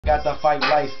got the fight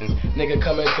license. Nigga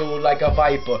coming through like a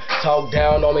viper. Talk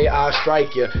down on me, I'll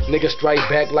strike ya. Nigga strike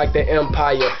back like the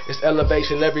empire. It's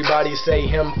elevation, everybody say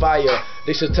him fire.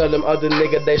 They should tell them other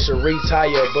nigga they should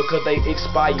retire because they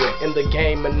expired in the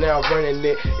game and now running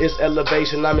it. It's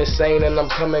elevation, I'm insane and I'm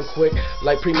coming quick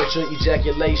like premature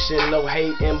ejaculation. No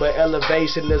hating but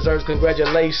elevation deserves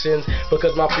congratulations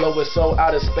because my flow is so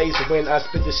out of space. When I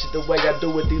spit this shit the way I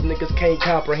do it, these niggas can't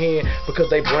comprehend because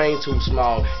they brain too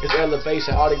small. It's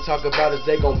elevation, all they talk about is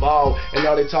they gon' ball, and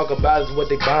all they talk about is what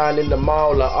they buying in the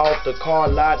mall or off the car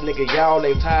lot. Nigga, y'all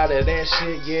ain't tired of that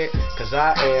shit yet, cause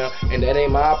I am, and that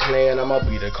ain't my plan. I'ma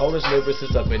be the coldest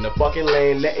lyricist up in the fucking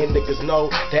lane, letting niggas know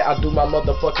that I do my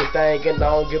motherfucking thing, and I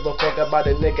don't give a fuck about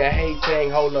a nigga hate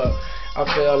thing. Hold up, I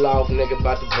fell off, nigga,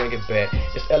 about to bring it back.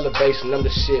 It's elevation, I'm the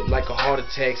shit like a heart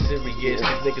attack, serious.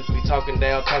 These niggas be talking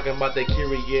down, talking about they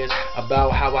curious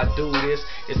about how I do this.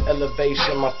 It's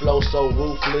elevation, my flow so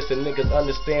ruthless, and niggas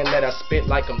understand that I spit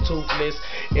like I'm toothless.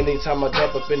 Anytime I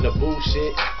jump up in the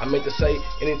bullshit, I meant to say,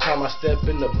 anytime I step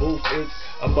in the booth, it's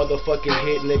a motherfucking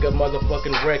hit, nigga,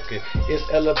 motherfucking record. It's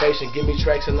elevation, give me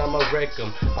tracks and I'ma wreck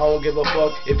 'em. I don't give a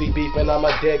fuck if he beefing, I'ma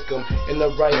deck 'em. In the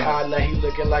right eye, now he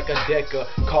looking like a deck of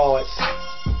cards,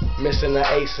 missing an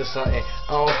ace or something.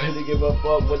 I don't really give a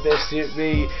fuck what that shit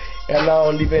be, and I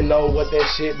don't even know what that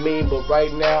shit mean. But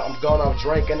right now, I'm going off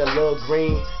drinking a little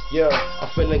green. Yeah, I'm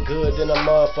feeling good than a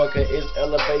motherfucker. It's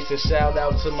elevation, shout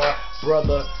out to my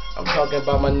brother. I'm talking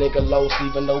about my nigga Los,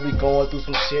 even though we going through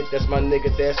some shit. That's my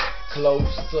nigga that's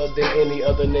closer than any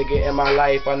other nigga in my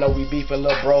life. I know we beefing,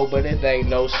 lil' bro, but it ain't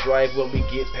no strife. When we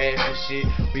get past this shit,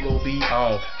 we gon' be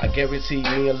on. I guarantee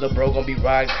me and lil' bro gon' be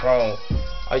riding chrome.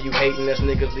 All you hating ass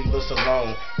niggas, leave us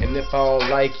alone. And if I don't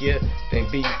like you, then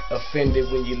be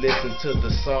offended when you listen to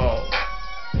the song.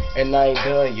 And I ain't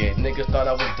done yet. Niggas thought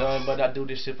I was done, but I do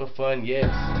this shit for fun,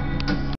 yes.